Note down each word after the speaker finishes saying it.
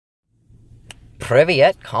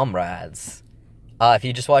Privyet, comrades. If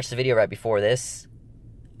you just watched the video right before this,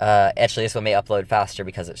 actually this one may upload faster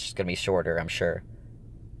because it's just going to be shorter, I'm sure.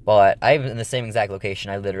 But I'm in the same exact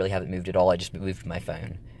location. I literally haven't moved at all. I just moved my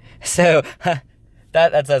phone. So,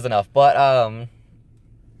 that says enough. But, I'll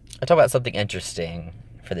talk about something interesting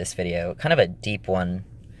for this video. Kind of a deep one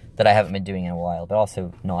that I haven't been doing in a while, but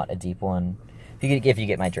also not a deep one, if you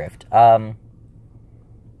get my drift.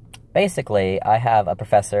 Basically, I have a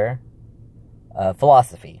professor of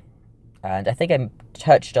philosophy. And I think I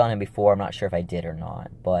touched on him before. I'm not sure if I did or not.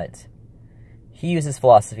 But he uses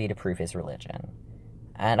philosophy to prove his religion.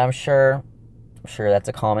 And I'm sure that's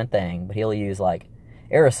a common thing. But he'll use, like,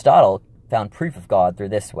 Aristotle found proof of God through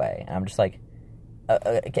this way. And I'm just like,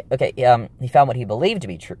 okay, he found what he believed to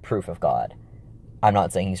be proof of God. I'm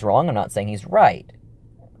not saying he's wrong. I'm not saying he's right.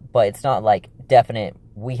 But it's not, like, definite,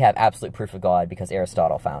 we have absolute proof of God because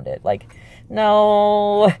Aristotle found it. Like,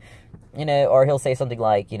 no... You know, or he'll say something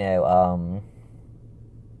like, you know,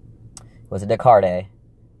 was it Descartes?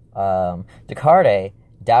 Descartes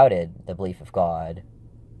doubted the belief of God,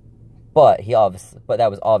 but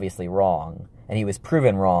that was obviously wrong, and he was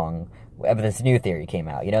proven wrong when this new theory came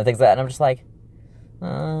out, you know, things like that, and I'm just like,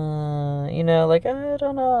 you know, like, I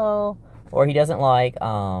don't know. Or he doesn't like,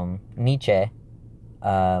 Nietzsche,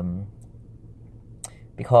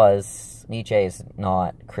 because Nietzsche is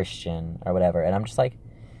not Christian, or whatever, and I'm just like,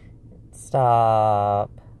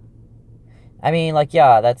 stop. I mean, like,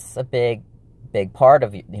 yeah, that's a big part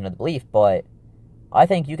of, you know, the belief, but I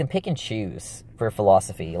think you can pick and choose for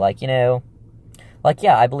philosophy. Like, you know, like,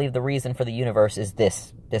 yeah, I believe the reason for the universe is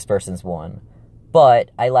this person's one,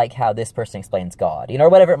 but I like how this person explains God, you know, or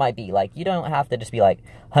whatever it might be. Like, you don't have to just be, like,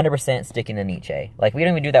 100% sticking to Nietzsche. Like, we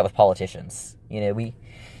don't even do that with politicians, you know,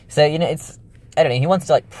 so, you know, it's, I don't know, he wants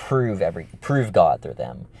to, like, prove God through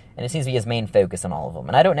them. And it seems to be his main focus on all of them.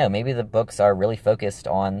 And I don't know, maybe the books are really focused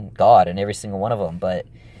on God in every single one of them, but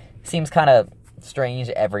it seems kind of strange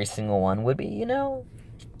every single one would be, you know?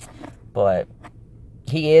 But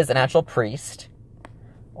he is an actual priest,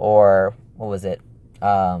 or, what was it,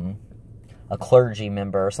 a clergy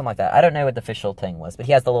member, or something like that. I don't know what the official thing was, but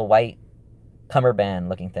he has the little white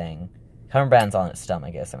cummerbund-looking thing. Cummerbund's on its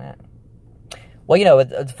stomach, isn't it? Well, you know,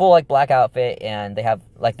 it's full, like, black outfit, and they have,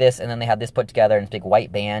 like, this, and then they have this put together in this big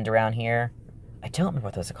white band around here. I don't remember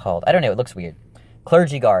what those are called. I don't know, it looks weird.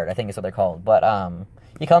 Clergy guard, I think is what they're called. But,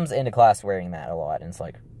 he comes into class wearing that a lot, and it's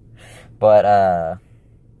like, but,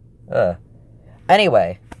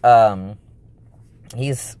 anyway,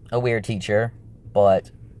 he's a weird teacher,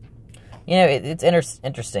 but, you know, it's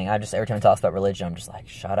interesting. Every time he talks about religion, I'm just like,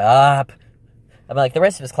 shut up. I mean, like, the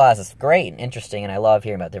rest of his class is great and interesting, and I love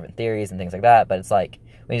hearing about different theories and things like that, but it's like,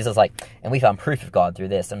 when he's just like, and we found proof of God through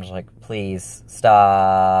this, I'm just like, please,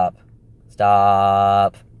 stop,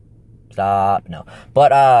 no.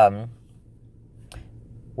 But,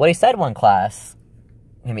 what he said one class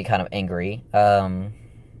made me kind of angry. How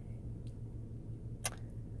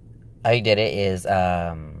he did it is,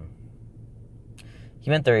 he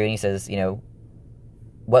went through and he says, you know,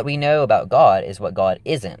 what we know about God is what God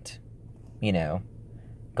isn't. You know,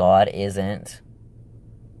 God isn't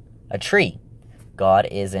a tree. God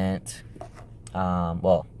isn't,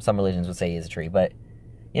 well, some religions would say he is a tree, but,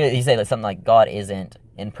 you know, he said something like, God isn't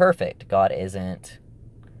imperfect. God isn't,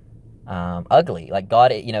 ugly. Like,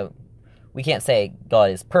 God, you know, we can't say God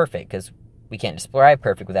is perfect, because we can't describe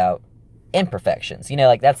perfect without imperfections. You know,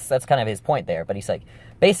 like, that's kind of his point there, but he's like,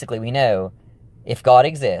 basically, we know if God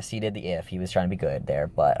exists, he did the if, he was trying to be good there,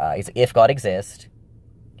 but, if God exists,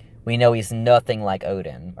 we know he's nothing like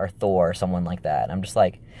Odin, or Thor, or someone like that. I'm just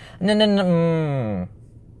like, no, and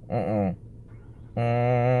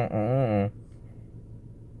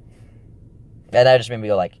that just made me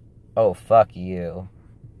go like, oh, fuck you.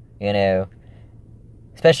 You know?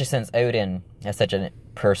 Especially since Odin has such a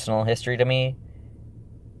personal history to me,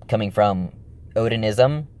 coming from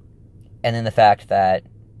Odinism, and then the fact that,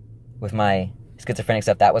 with my schizophrenic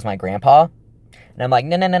stuff, that was my grandpa. And I'm like,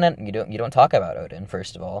 no, you don't talk about Odin,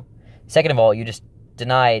 first of all. Second of all, you just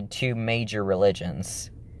denied two major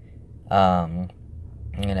religions. You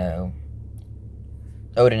know,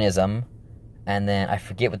 Odinism, and then I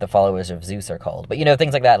forget what the followers of Zeus are called. But, you know,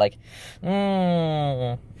 things like that, like,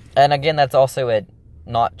 and again, that's also a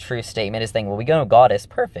not true statement, is saying, well, we know God is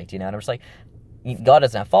perfect, you know, and I'm just like, God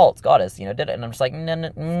doesn't have faults, God is, you know, did it, and I'm just like,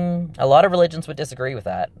 no, a lot of religions would disagree with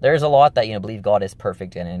that. There's a lot that, you know, believe God is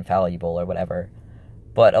perfect and infallible or whatever.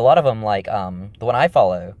 But a lot of them, like, the one I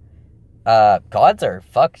follow, gods are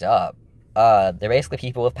fucked up. They're basically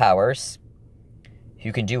people with powers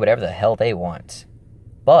who can do whatever the hell they want.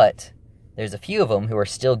 But there's a few of them who are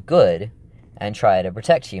still good and try to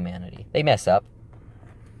protect humanity. They mess up.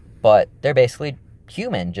 but they're basically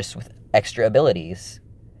human, just with extra abilities.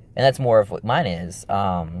 And that's more of what mine is.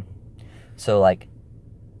 So, like,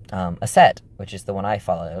 a set, which is the one I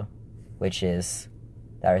follow, which is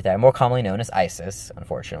that right there, more commonly known as ISIS,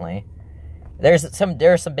 unfortunately. There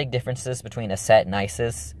are some big differences between a set and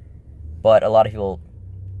ISIS, but a lot of people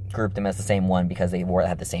group them as the same one because they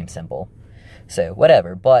have the same symbol. So,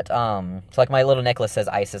 whatever. But, so like my little necklace says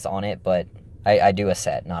ISIS on it, but I do a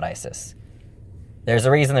set, not ISIS. There's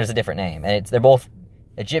a reason there's a different name, and they're both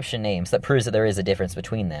Egyptian names. That proves that there is a difference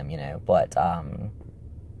between them, you know, but,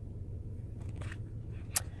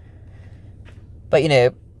 you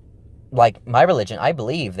know, like, my religion, I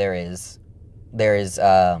believe there is Bastet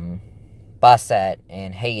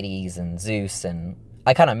and Hades and Zeus, and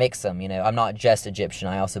I kind of mix them, you know. I'm not just Egyptian,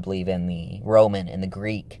 I also believe in the Roman and the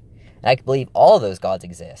Greek, and I believe all of those gods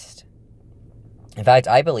exist. In fact,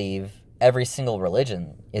 I believe every single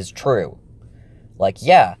religion is true. Like,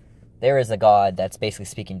 yeah, there is a God that's basically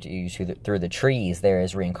speaking to you through the trees. There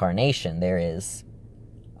is reincarnation. There is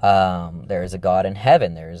a God in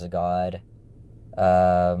heaven. There is a God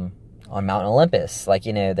on Mount Olympus. Like,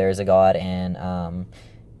 you know, there's a God in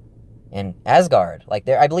Asgard. Like,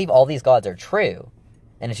 I believe all these gods are true,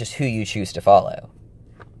 and it's just who you choose to follow.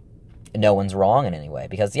 No one's wrong in any way,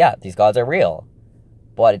 because, yeah, these gods are real,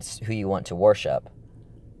 but it's who you want to worship.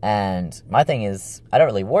 And my thing is, I don't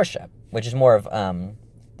really worship, which is more of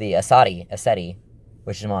the Aseti,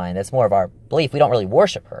 which is mine. That's more of our belief. We don't really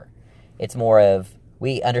worship her. It's more of,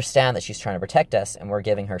 we understand that she's trying to protect us, and we're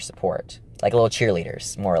giving her support. Like little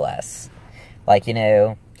cheerleaders, more or less. Like, you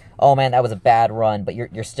know, oh man, that was a bad run, but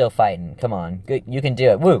you're still fighting. Come on, good, you can do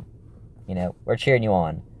it. Woo! You know, we're cheering you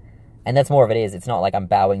on. And that's more of it is. It's not like I'm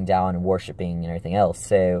bowing down and worshiping and everything else.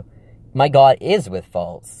 So, my God is with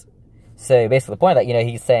faults. So, basically, the point of that, you know,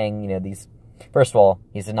 he's saying, you know, first of all,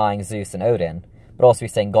 he's denying Zeus and Odin, but also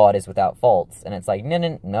he's saying God is without faults. And it's like,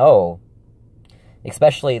 no.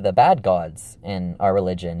 Especially the bad gods in our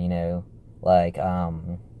religion, you know, like,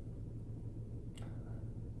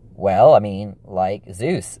 well, I mean, like,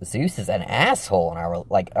 Zeus. Zeus is an asshole in our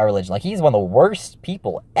religion. Like, he's one of the worst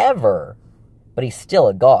people ever, but he's still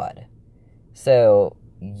a god. So,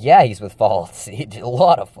 yeah, he's with faults. He did a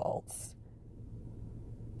lot of faults.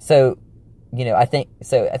 So, you know, I think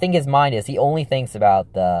his mind is, he only thinks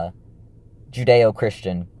about the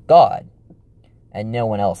Judeo-Christian God, and no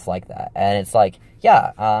one else like that. And it's like,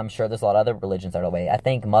 yeah, I'm sure there's a lot of other religions that are the way. I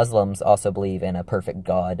think Muslims also believe in a perfect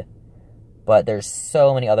God, but there's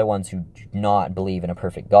so many other ones who do not believe in a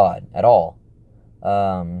perfect God at all.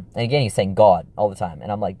 And again, he's saying God all the time.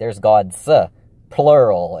 And I'm like, there's gods,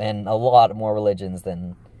 plural, in a lot more religions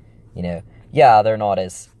than, you know. Yeah, they're not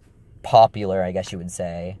as popular, I guess you would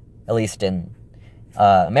say, at least in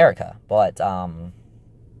America. But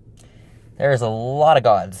there's a lot of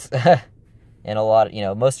gods. And a lot of, you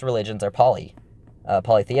know, most religions are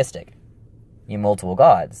polytheistic. You know, multiple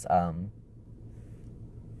gods. And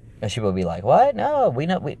people will be like, what? No, we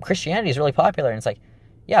know Christianity is really popular. And it's like,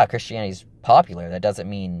 yeah, Christianity's popular. That doesn't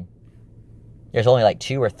mean there's only like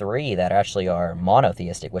 2 or 3 that actually are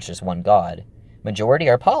monotheistic, which is one God. Majority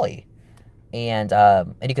are poly. And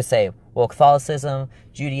you could say, well, Catholicism,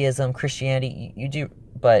 Judaism, Christianity, you do,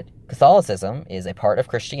 but Catholicism is a part of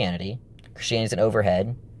Christianity. Christianity is an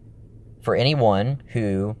overhead for anyone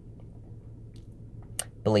who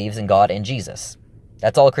believes in God and Jesus.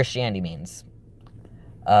 That's all Christianity means.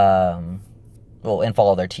 Well, and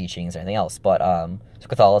follow their teachings and everything else. But so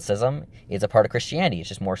Catholicism is a part of Christianity. It's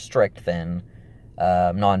just more strict than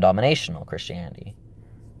non-dominational Christianity.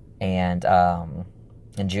 And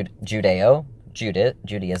Judaism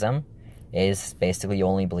is basically you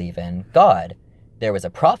only believe in God. There was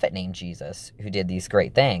a prophet named Jesus who did these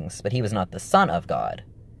great things, but he was not the son of God.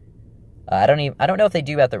 I don't know if they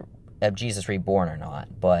do have Jesus reborn or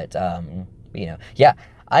not, but you know, yeah,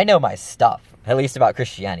 I know my stuff, at least about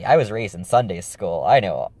Christianity. I was raised in Sunday school. I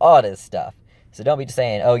know all this stuff. So don't be just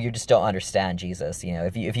saying, oh, you just don't understand Jesus, you know,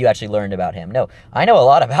 if you actually learned about him. No, I know a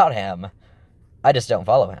lot about him. I just don't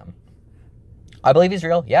follow him. I believe he's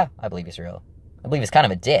real. Yeah, I believe he's real. I believe he's kind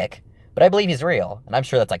of a dick, but I believe he's real. And I'm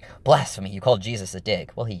sure that's like blasphemy. You called Jesus a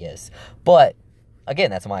dick. Well, he is. But again,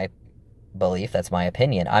 that's my belief. That's my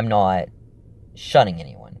opinion. I'm not shunning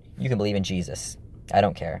anyone. You can believe in Jesus. I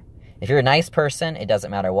don't care. If you're a nice person, it doesn't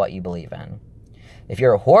matter what you believe in. If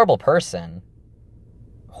you're a horrible person,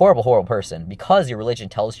 horrible person, because your religion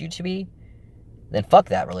tells you to be, then fuck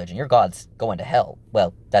that religion. Your God's going to hell.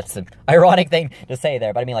 Well, that's an ironic thing to say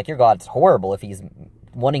there, but I mean, like, your God's horrible if he's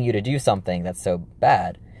wanting you to do something that's so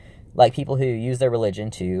bad. Like people who use their religion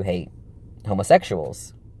to hate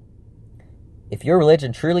homosexuals. if your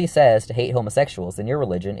religion truly says to hate homosexuals, then your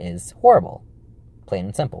religion is horrible. Plain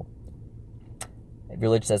and simple. If your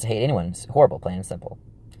religion says to hate anyone, it's horrible. Plain and simple.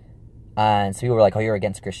 And so people were like, oh, you're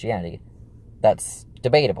against Christianity. That's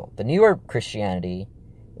debatable. The newer Christianity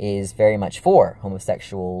is very much for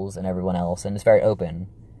homosexuals and everyone else, and it's very open.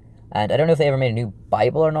 And I don't know if they ever made a new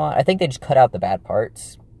Bible or not. I think they just cut out the bad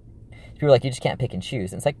parts. People are like, you just can't pick and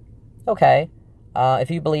choose. And it's like, okay, if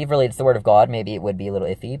you believe really it's the word of God, maybe it would be a little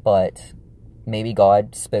iffy, but maybe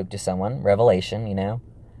God spoke to someone, revelation, you know,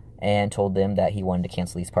 and told them that he wanted to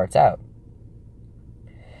cancel these parts out.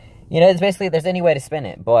 You know, it's basically, there's any way to spin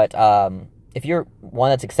it, but if you're one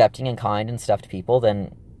that's accepting and kind and stuff to people,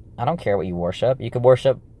 then I don't care what you worship. You could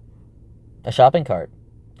worship a shopping cart.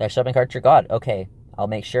 That shopping cart's your God. Okay, I'll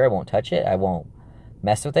make sure I won't touch it. I won't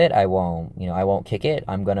mess with it. I won't, you know, I won't kick it.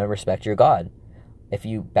 I'm going to respect your God. If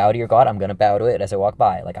you bow to your God, I'm going to bow to it as I walk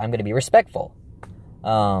by. Like, I'm going to be respectful.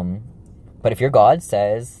 But if your God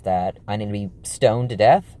says that I need to be stoned to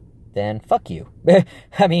death, then fuck you.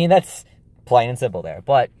 I mean, that's plain and simple there.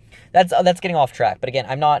 But that's getting off track. But again,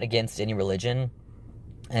 I'm not against any religion.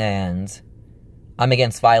 And I'm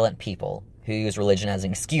against violent people who use religion as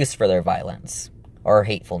an excuse for their violence or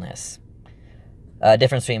hatefulness.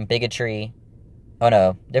 Difference between bigotry... Oh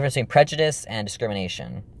no, difference between prejudice and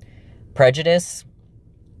discrimination. Prejudice,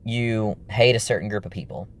 you hate a certain group of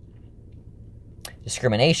people.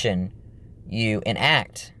 Discrimination, you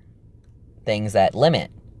enact things that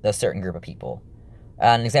limit a certain group of people.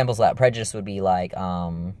 And examples of that, prejudice would be like,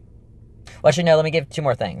 well, actually, no, let me give two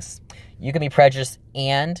more things. You can be prejudiced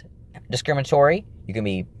and discriminatory. You can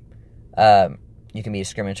be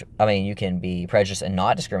discriminatory. I mean, you can be prejudiced and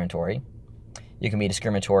not discriminatory. You can be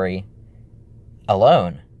discriminatory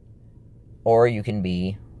alone, or you can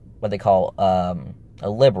be what they call a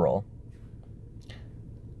liberal.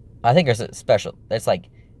 I think there's a special, it's like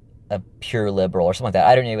a pure liberal or something like that.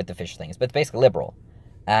 I don't know what the official thing is, but it's basically liberal.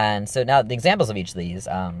 And so now the examples of each of these,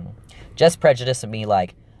 just prejudice would be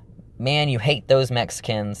like, man, you hate those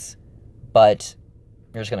Mexicans, but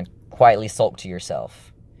you're just going to quietly sulk to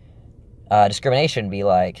yourself. Discrimination would be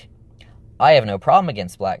like, I have no problem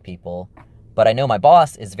against black people, but I know my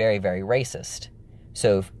boss is very, very racist.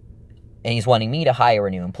 And he's wanting me to hire a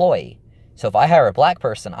new employee. So if I hire a black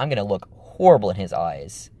person, I'm going to look horrible in his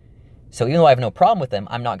eyes. So even though I have no problem with them,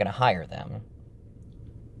 I'm not going to hire them.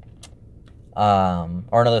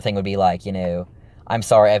 Or another thing would be like, you know, I'm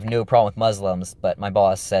sorry, I have no problem with Muslims, but my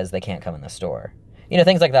boss says they can't come in the store. You know,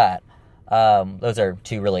 things like that. Those are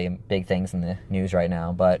two really big things in the news right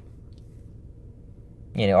now, but...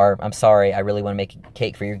 You know, or, I'm sorry, I really want to make a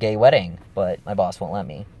cake for your gay wedding, but my boss won't let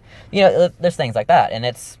me. You know, there's things like that, and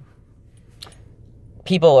it's...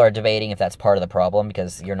 People are debating if that's part of the problem,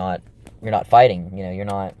 because you're not fighting, you know, you're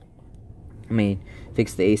not... Let me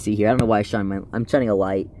fix the AC here. I don't know why I'm shining a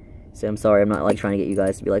light, so I'm sorry, I'm not, like, trying to get you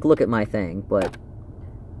guys to be like, look at my thing, but...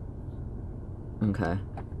 Okay.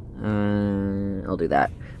 I'll do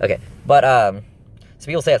that. Okay, but, so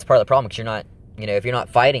people say that's part of the problem, because you're not... You know, if you're not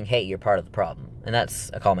fighting hate, you're part of the problem. And that's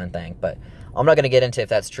a common thing. But I'm not going to get into if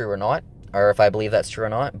that's true or not, or if I believe that's true or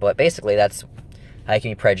not. But basically, that's how you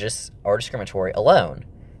can be prejudiced or discriminatory alone.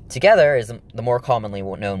 Together is the more commonly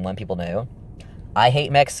known one people know. I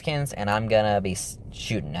hate Mexicans, and I'm going to be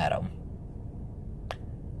shooting at them.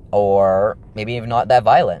 Or maybe even not that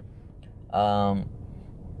violent. I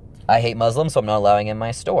hate Muslims, so I'm not allowing in my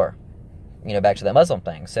store. You know, back to that Muslim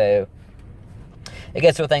thing. So it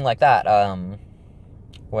gets to a thing like that.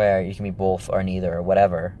 Where you can be both or neither or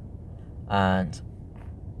whatever. And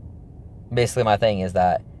basically my thing is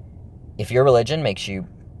that if your religion makes you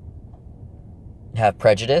have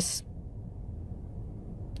prejudice,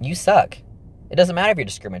 you suck. It doesn't matter if you're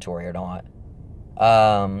discriminatory or not.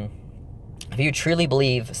 If you truly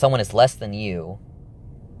believe someone is less than you,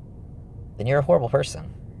 then you're a horrible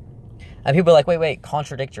person. And people are like, wait,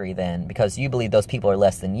 contradictory then, because you believe those people are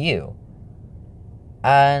less than you.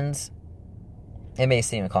 And it may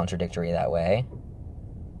seem contradictory that way,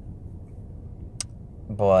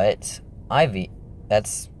 but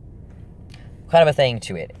that's kind of a thing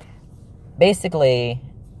to it. Basically,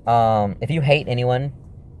 if you hate anyone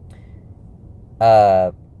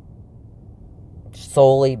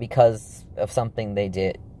solely because of something they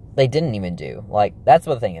didn't even do, like, that's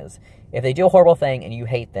what the thing is. If they do a horrible thing and you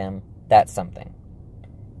hate them, that's something.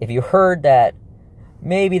 If you heard that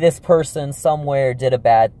maybe this person somewhere did a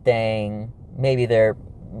bad thing,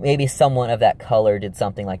 maybe someone of that color did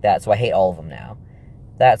something like that, so I hate all of them now.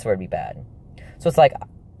 That's where it'd be bad. So it's like,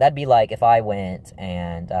 that'd be like if I went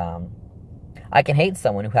and, I can hate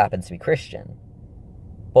someone who happens to be Christian,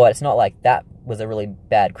 but it's not like that was a really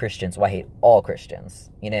bad Christian, so I hate all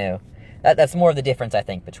Christians, you know? That's more of the difference, I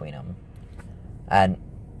think, between them. And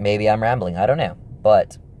maybe I'm rambling, I don't know.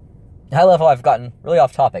 But high level, I've gotten really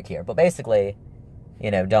off topic here. But basically,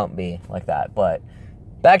 don't be like that. But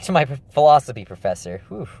back to my philosophy professor.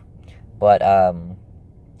 Whew. But,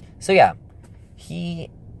 so yeah, he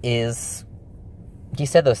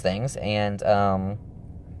said those things, and I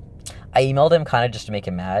emailed him kind of just to make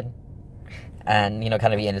him mad, and,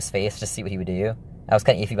 kind of be in his face to see what he would do. I was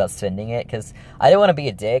kind of iffy about sending it, because I didn't want to be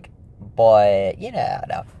a dick, but,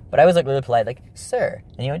 no. But I was, like, really polite, like, sir,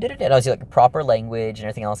 and, I was, like, proper language and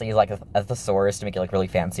everything else. I used, like, a thesaurus to make it, like, really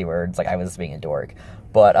fancy words, like, I was being a dork.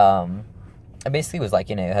 But, I basically was like,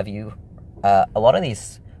 have you, a lot of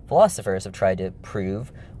these philosophers have tried to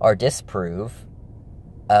prove or disprove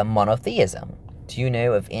monotheism. Do you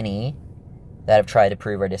know of any that have tried to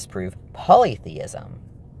prove or disprove polytheism?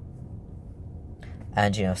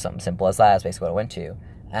 And, something simple as that is basically what I went to.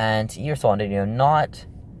 And he responded,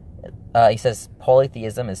 he says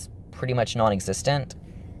polytheism is pretty much non-existent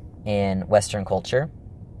in Western culture,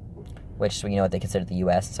 which, what they consider the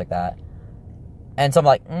U.S., it's like that. And so I'm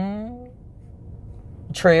like,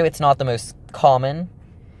 true, it's not the most common,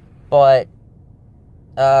 but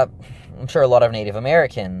I'm sure a lot of Native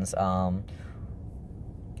Americans,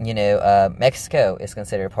 Mexico is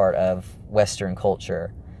considered part of Western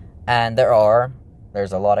culture, and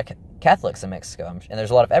there's a lot of Catholics in Mexico, and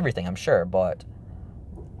there's a lot of everything, I'm sure, but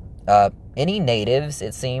any natives,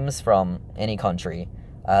 it seems, from any country,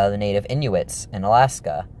 the native Inuits in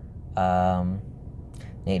Alaska,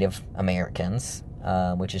 Native Americans,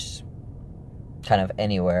 which is kind of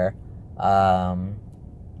anywhere,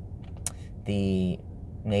 the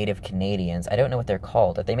Native Canadians, I don't know what they're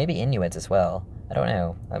called. They may be Inuits as well. I don't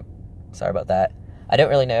know. I'm sorry about that. I don't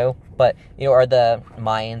really know. But, are the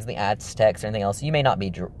Mayans, the Aztecs, or anything else, you may not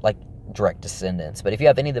be, direct descendants. But if you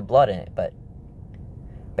have any of the blood in it. But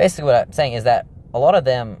basically what I'm saying is that a lot of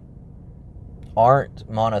them aren't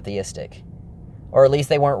monotheistic. Or at least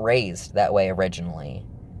they weren't raised that way originally.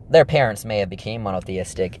 Their parents may have became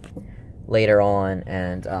monotheistic later on,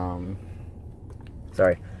 and,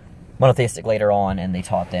 monotheistic later on, and they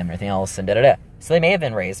taught them everything else, and da-da-da. So they may have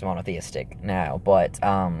been raised monotheistic now, but,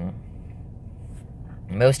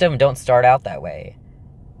 most of them don't start out that way.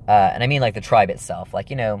 And I mean, like, the tribe itself. Like,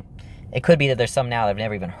 it could be that there's some now that have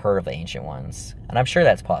never even heard of the ancient ones, and I'm sure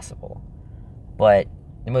that's possible. But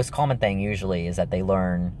the most common thing usually is that they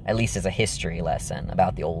learn, at least as a history lesson,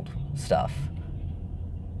 about the old stuff.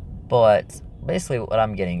 But basically what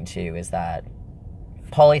I'm getting to is that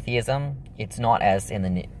polytheism, it's not as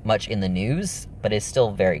much in the news, but it's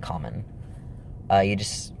still very common.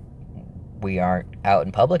 We aren't out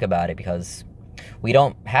in public about it because we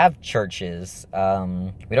don't have churches. We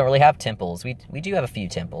don't really have temples. We do have a few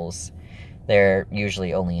temples. They're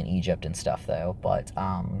usually only in Egypt and stuff, though. But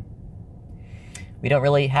we don't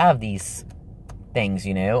really have these things,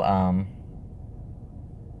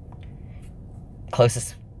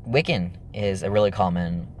 Closest Wiccan is a really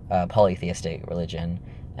common polytheistic religion.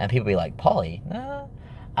 And people be like, poly?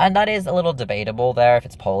 And that is a little debatable there, if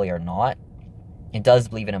it's poly or not. It does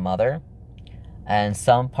believe in a mother. And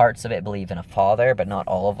some parts of it believe in a father, but not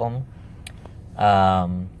all of them.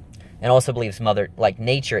 And also believes mother, like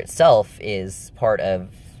nature itself, is part of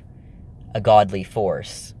a godly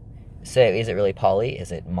force. So is it really poly?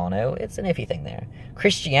 Is it mono? It's an iffy thing there.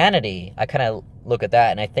 Christianity, I kind of look at that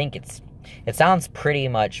and I think it sounds pretty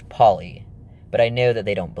much poly. But I know that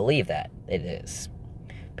they don't believe that it is.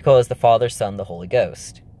 Because the Father, Son, the Holy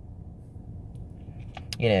Ghost.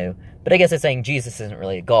 But I guess it's saying Jesus isn't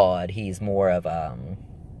really a god. He's more of a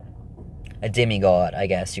demigod, I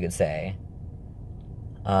guess you could say.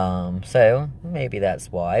 So maybe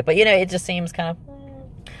that's why. But, it just seems kind of...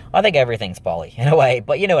 I think everything's poly, in a way.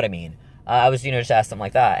 But you know what I mean. I was, just asked something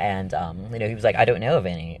like that. And, he was like, I don't know of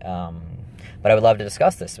any. But I would love to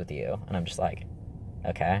discuss this with you. And I'm just like,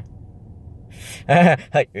 okay.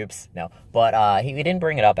 Oops, no. But he didn't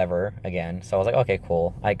bring it up ever again. So I was like, okay,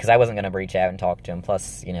 cool. Because I wasn't going to reach out and talk to him.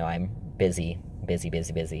 Plus, I'm busy.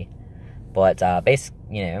 But,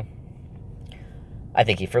 I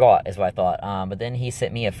think he forgot, is what I thought. But then he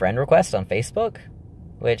sent me a friend request on Facebook,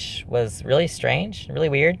 which was really strange, really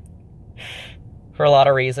weird, for a lot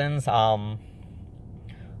of reasons.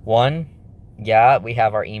 One, yeah, we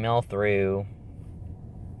have our email through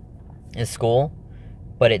his school,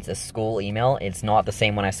 but it's a school email. It's not the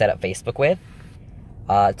same one I set up Facebook with.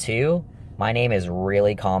 Two, my name is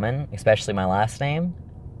really common, especially my last name.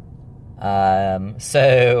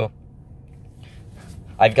 So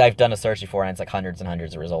I've done a search before, and it's like hundreds and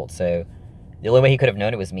hundreds of results. So the only way he could have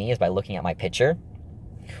known it was me is by looking at my picture,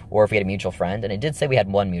 or if we had a mutual friend. And it did say we had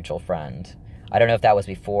one mutual friend. I don't know if that was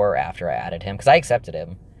before or after I added him, because I accepted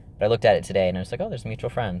him. But I looked at it today, and I was like, oh, there's a mutual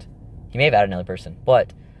friend. He may have added another person.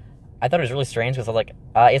 But I thought it was really strange, because I was like,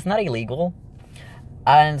 it's not illegal.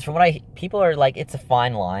 And from what people are like, it's a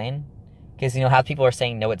fine line. Because, you know, half people are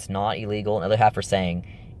saying, no, it's not illegal. And the other half are saying,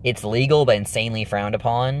 it's legal, but insanely frowned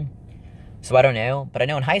upon. So I don't know. But I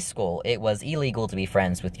know in high school, it was illegal to be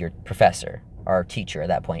friends with your professor. Or teacher at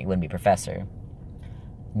that point. You wouldn't be professor.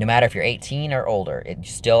 No matter if you're 18 or older, you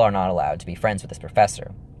still are not allowed to be friends with this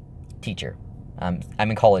professor. Teacher. I'm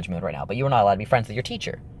in college mode right now. But you are not allowed to be friends with your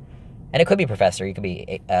teacher. And it could be professor. You could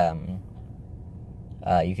be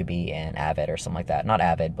an avid or something like that. Not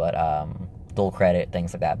avid, but dual credit,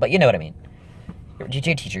 things like that. But you know what I mean. Your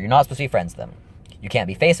teacher, you're not supposed to be friends with them. You can't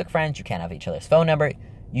be Facebook friends. You can't have each other's phone number.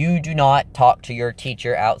 You do not talk to your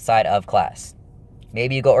teacher outside of class.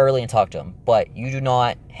 Maybe you go early and talk to them, but you do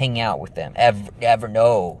not hang out with them. Ever,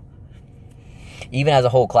 no. Even as a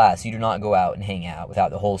whole class, you do not go out and hang out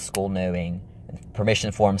without the whole school knowing,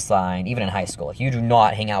 permission form signed, even in high school. You do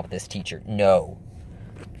not hang out with this teacher. No.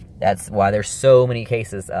 That's why there's so many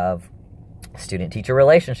cases of student-teacher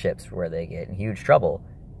relationships where they get in huge trouble,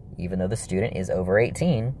 even though the student is over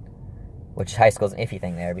 18, which high school is an iffy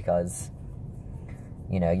thing there because,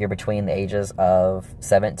 you know, you're between the ages of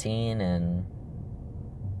 17 and,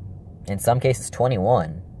 in some cases,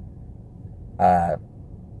 21.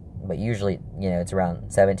 But usually, you know, it's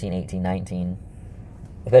around 17, 18, 19,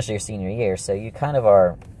 especially your senior year. So you kind of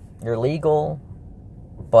are, you're legal,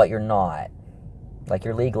 but you're not. Like,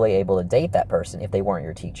 you're legally able to date that person if they weren't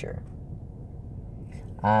your teacher.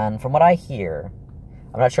 And from what I hear,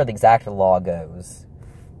 I'm not sure the exact law goes.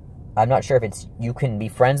 I'm not sure if it's, you can be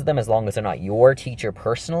friends with them as long as they're not your teacher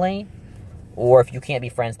personally, or if you can't be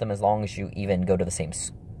friends with them as long as you even go to the same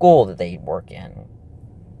school that they work in.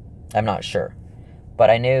 I'm not sure. But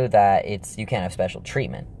I know that you can't have special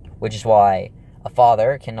treatment, which is why a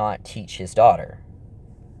father cannot teach his daughter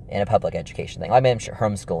in a public education thing. I mean, I'm sure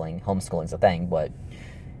homeschooling's a thing, but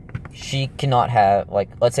she cannot have, like,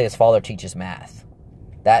 let's say his father teaches math.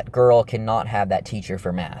 That girl cannot have that teacher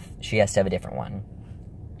for math. She has to have a different one.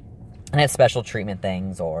 And it's special treatment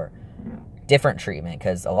things or different treatment,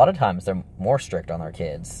 because a lot of times they're more strict on their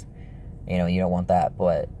kids. You know, you don't want that,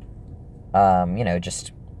 but, you know,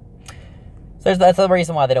 just, so that's the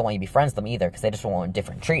reason why they don't want you to be friends with them either, because they just want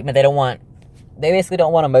different treatment. They basically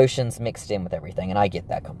don't want emotions mixed in with everything, and I get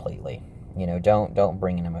that completely. You know, don't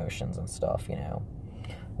bring in emotions and stuff, you know.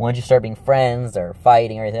 Once you start being friends or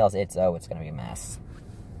fighting or anything else, it's going to be a mess.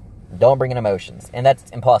 Don't bring in emotions, and that's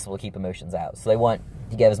impossible to keep emotions out. So they want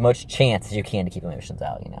to give as much chance as you can to keep emotions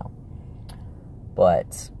out, you know.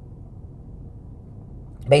 But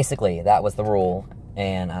basically, that was the rule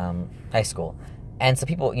in high school. And so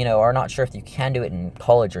people, you know, are not sure if you can do it in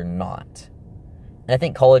college or not. And I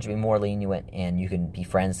think college would be more lenient, and you can be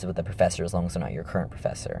friends with the professor as long as they're not your current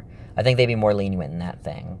professor. I think they'd be more lenient in that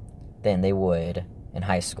thing than they would in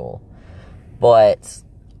high school. But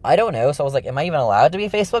I don't know, so I was like, am I even allowed to be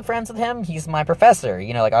Facebook friends with him? He's my professor,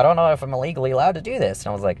 you know, like, I don't know if I'm legally allowed to do this. And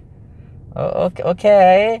I was like, oh,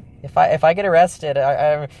 okay, if I get arrested,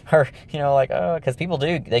 or, you know, like, oh, because people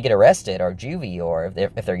they get arrested, or juvie, or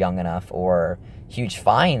if they're young enough, or huge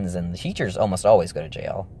fines, and the teachers almost always go to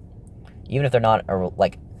jail. Even if they're not,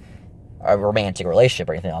 a romantic relationship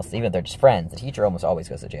or anything else, even if they're just friends, the teacher almost always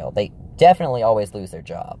goes to jail. They definitely always lose their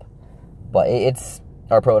job. But it's,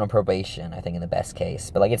 or put on probation, I think, in the best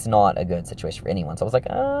case. But, like, it's not a good situation for anyone. So I was like,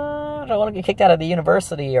 I don't want to get kicked out of the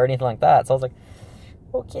university or anything like that. So I was like,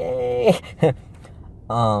 okay.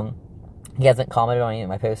 He hasn't commented on any of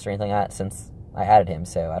my posts or anything like that since I added him.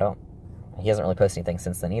 So he hasn't really posted anything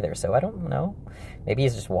since then either. So I don't know. Maybe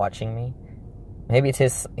he's just watching me. Maybe it's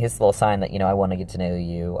his little sign that, you know, I want to get to know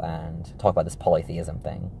you and talk about this polytheism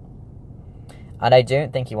thing. And I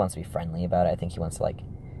don't think he wants to be friendly about it. I think he wants to, like,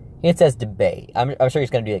 it says debate. I'm sure he's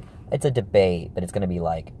going to be like, it's a debate, but it's going to be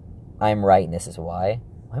like, I'm right and this is why.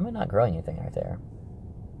 Why am I not growing anything right there?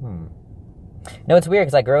 No, it's weird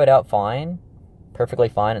because I grow it out fine. Perfectly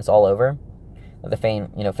fine. It's all over. Like the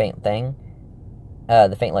faint thing.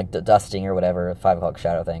 The faint, like, dusting or whatever, 5 o'clock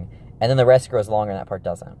shadow thing. And then the rest grows longer and that part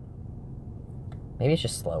doesn't. Maybe it's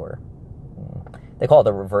just slower. They call it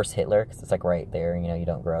the reverse Hitler, because it's like right there, you know, you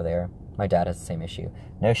don't grow there. My dad has the same issue.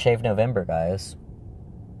 No shave November, guys.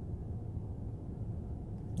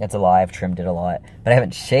 That's a lie, I've trimmed it a lot. But I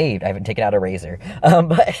haven't shaved, I haven't taken out a razor.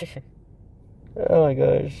 But, oh my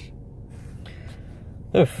gosh.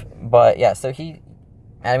 Oof. But, yeah, so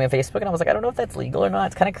added me on Facebook, and I was like, I don't know if that's legal or not.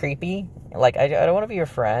 It's kind of creepy. Like, I don't want to be your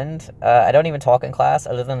friend. I don't even talk in class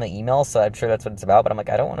other than the email, so I'm sure that's what it's about, but I'm like,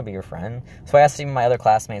 I don't want to be your friend. So I asked even my other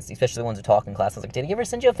classmates, especially the ones who talk in class, I was like, did he ever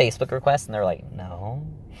send you a Facebook request? And they're like, no.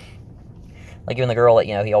 Like, even the girl that,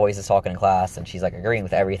 he always is talking in class, and she's, like, agreeing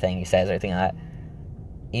with everything he says, everything like that.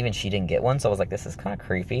 Even she didn't get one, so I was like, this is kind of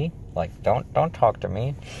creepy. Like, don't talk to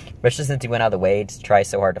me. Especially since he went out of the way to try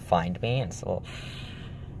so hard to find me, and so...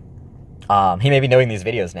 he may be knowing these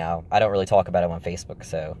videos now. I don't really talk about him on Facebook,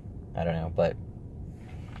 so I don't know, but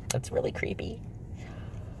that's really creepy.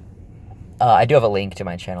 I do have a link to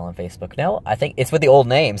my channel on Facebook. No, I think it's with the old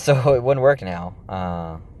name, so it wouldn't work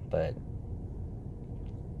now. But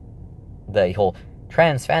the whole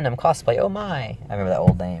trans fandom cosplay, oh my. I remember that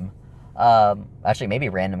old name. Actually, maybe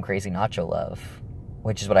Random Crazy Nacho Love,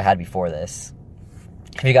 which is what I had before this.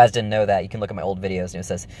 If you guys didn't know that, you can look at my old videos, and it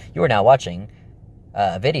says, you are now watching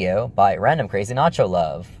a video by Random Crazy Nacho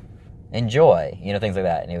Love. Enjoy. Things like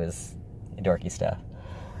that. And it was dorky stuff.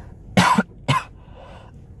 I'm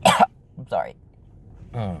sorry.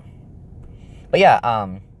 But yeah,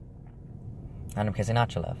 Random Crazy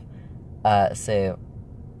Nacho Love. So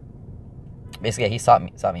basically, he sought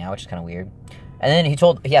me out, which is kind of weird. And then he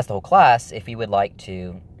asked the whole class if he would like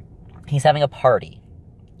to, he's having a party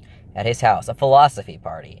at his house, a philosophy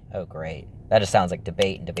party. Oh, great. That just sounds like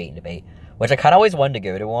debate, which I kind of always wanted to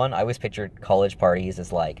go to one. I always pictured college parties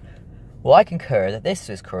as like, well, I concur that this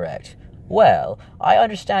is correct. Well, I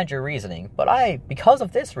understand your reasoning, but because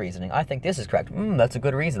of this reasoning, I think this is correct. That's a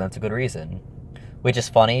good reason. Which is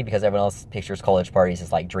funny because everyone else pictures college parties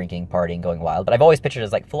as like drinking, partying, going wild. But I've always pictured it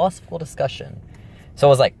as like philosophical discussion. So I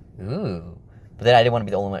was like, ooh. But then I didn't want to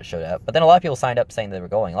be the only one that showed up. But then a lot of people signed up saying they were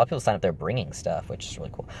going. A lot of people signed up there bringing stuff, which is really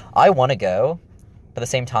cool. I want to go, but at the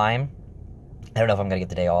same time, I don't know if I'm going to get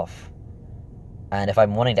the day off. And if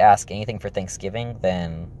I'm wanting to ask anything for Thanksgiving,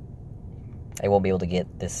 then I won't be able to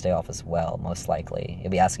get this day off as well, most likely. It'll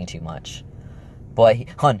be asking too much. But,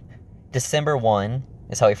 December 1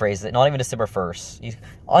 is how he phrased it. Not even December 1st.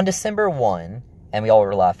 On December 1, and we all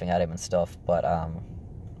were laughing at him and stuff, but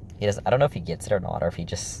he doesn't. I don't know if he gets it or not, or if he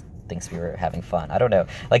just thinks we were having fun. I don't know.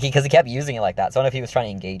 Like, because he kept using it like that. So I don't know if he was trying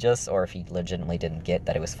to engage us, or if he legitimately didn't get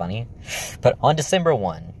that it was funny. But on December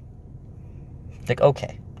 1, like,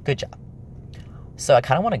 okay, good job. So I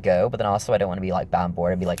kind of want to go, but then also I don't want to be, like, bound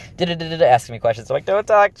bored and be, like, asking me questions. So, like, don't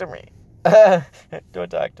talk to me. Don't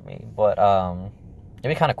talk to me. But, it'd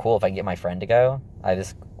be kind of cool if I can get my friend to go. I have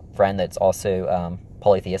this friend that's also,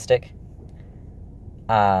 polytheistic.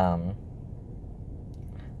 And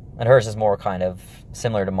hers is more kind of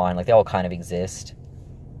similar to mine. Like, they all kind of exist.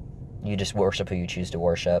 You just worship who you choose to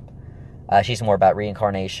worship. She's more about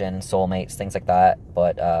reincarnation, soulmates, things like that.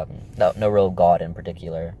 But no real God in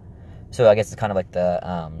particular. So I guess it's kind of like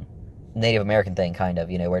the Native American thing, kind of,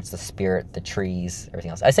 where it's the spirit, the trees,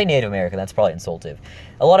 everything else. I say Native American, that's probably insultive.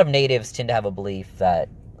 A lot of natives tend to have a belief that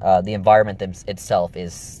the environment itself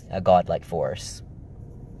is a godlike force.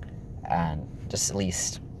 And just at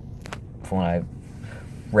least from what I've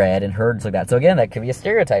read and heard, like that. So again, that could be a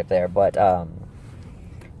stereotype there, but a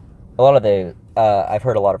lot of I've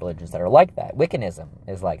heard a lot of religions that are like that. Wiccanism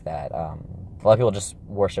is like that. A lot of people just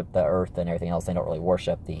worship the earth and everything else. They don't really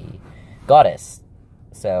worship the goddess.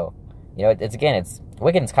 So,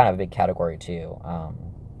 Wiccan's kind of a big category too.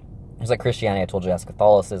 There's like Christianity, I told you, has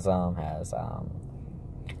Catholicism, has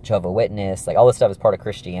Jehovah's Witness, like all this stuff is part of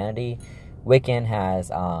Christianity. Wiccan has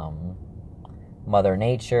Mother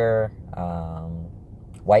Nature,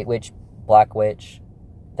 White Witch, Black Witch.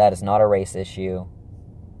 That is not a race issue.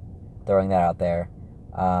 Throwing that out there.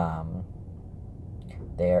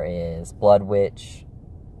 There is Blood Witch.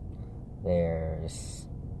 There's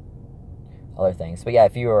other things. But yeah, a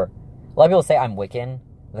lot of people say I'm Wiccan.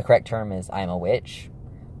 The correct term is I'm a witch.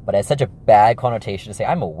 But it's such a bad connotation to say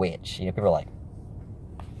I'm a witch. People are like,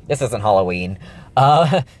 this isn't Halloween.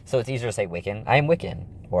 So it's easier to say Wiccan. I'm Wiccan.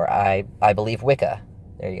 Or I believe Wicca.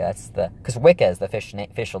 There you go. Because Wicca is the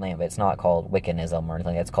official name, but it's not called Wiccanism or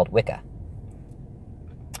anything. It's called Wicca.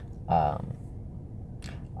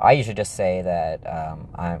 I usually just say that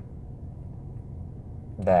I'm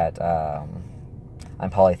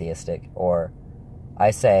polytheistic, or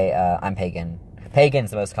I say I'm pagan.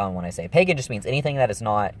 Pagan's the most common one I say. Pagan just means anything that is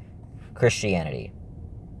not Christianity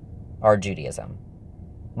or Judaism.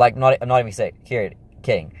 Like, I'm not even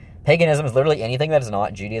kidding. Paganism is literally anything that is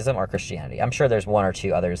not Judaism or Christianity. I'm sure there's one or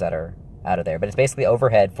two others that are out of there, but it's basically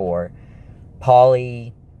overhead for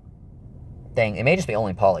poly thing. It may just be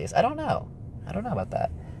only polys. I don't know about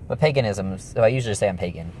that. But paganism, so I usually say I'm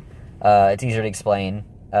pagan. It's easier to explain,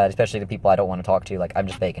 especially to people I don't want to talk to. Like, I'm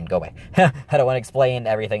just pagan, go away. I don't want to explain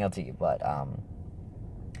everything else to you, but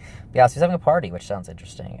Yeah, so he's having a party, which sounds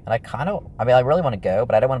interesting. And I really want to go,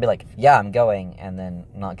 but I don't want to be like, yeah, I'm going, and then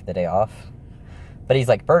not get the day off. But he's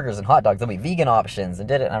like, burgers and hot dogs, there'll be vegan options, and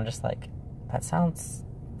did it, and I'm just like, that sounds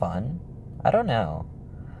fun. I don't know.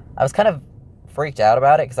 I was kind of freaked out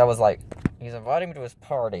about it, because I was like, he's inviting me to his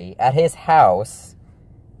party at his house.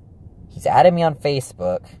 He's added me on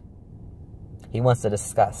Facebook. He wants to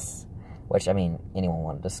discuss, which, I mean, anyone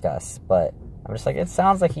want to discuss, but I'm just like, it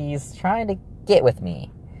sounds like he's trying to get with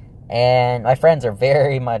me. And my friends are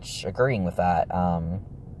very much agreeing with that.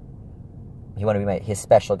 He wanted to be his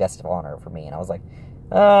special guest of honor for me. And I was like,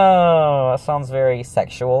 oh, that sounds very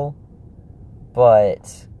sexual.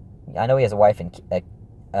 But I know he has a wife and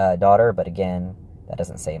a daughter, but again, that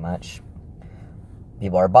doesn't say much.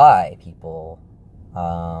 People are bi. People,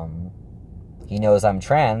 he knows I'm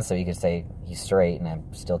trans, so he could say he's straight and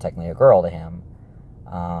I'm still technically a girl to him.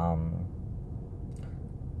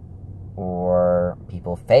 Or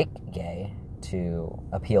people fake gay to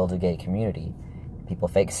appeal to gay community. People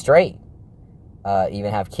fake straight,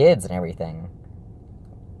 even have kids and everything,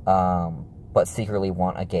 but secretly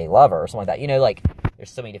want a gay lover or something like that. You know, like,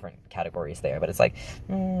 there's so many different categories there, but it's like,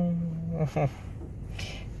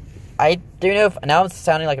 I do know, now it's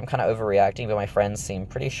sounding like I'm kind of overreacting, but my friends seem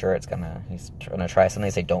pretty sure he's gonna try something.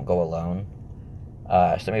 They say don't go alone.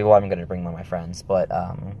 So maybe I'm gonna bring one of my friends, but,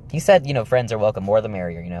 he said, you know, friends are welcome, more the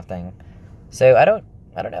merrier, you know, thing. So I don't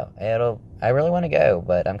know. I really want to go,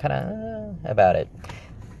 but I'm kind of about it.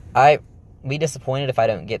 I'd be disappointed if I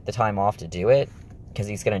don't get the time off to do it, because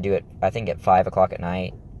he's gonna do it, I think, at 5 o'clock at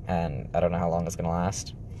night, and I don't know how long it's gonna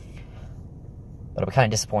last. But I'll be kind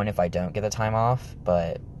of disappointed if I don't get the time off,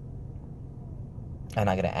 but I'm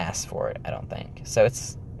not gonna ask for it, I don't think. So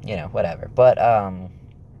it's, you know, whatever. But, I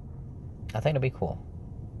think it'll be cool.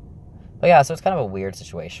 But yeah, so it's kind of a weird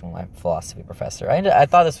situation with my philosophy professor. I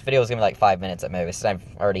thought this video was going to be like 5 minutes at most, and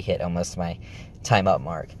I've already hit almost my time up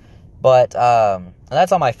mark. But, and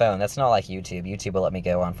that's on my phone. That's not like YouTube. YouTube will let me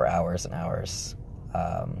go on for hours and hours.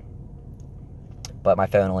 But my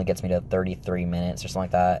phone only gets me to 33 minutes or something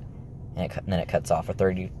like that. And then it cuts off, or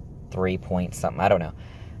 33 point something. I don't know.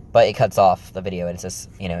 But it cuts off the video, and it says,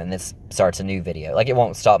 you know, and this starts a new video. Like, it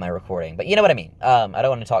won't stop my recording. But you know what I mean. I don't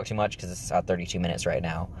want to talk too much, because it's at 32 minutes right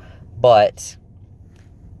now. But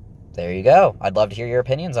there you go. I'd love to hear your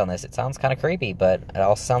opinions on this. It sounds kind of creepy, but it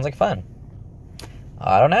also sounds like fun.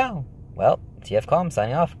 I don't know. Well, TFCom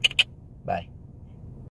signing off. Bye.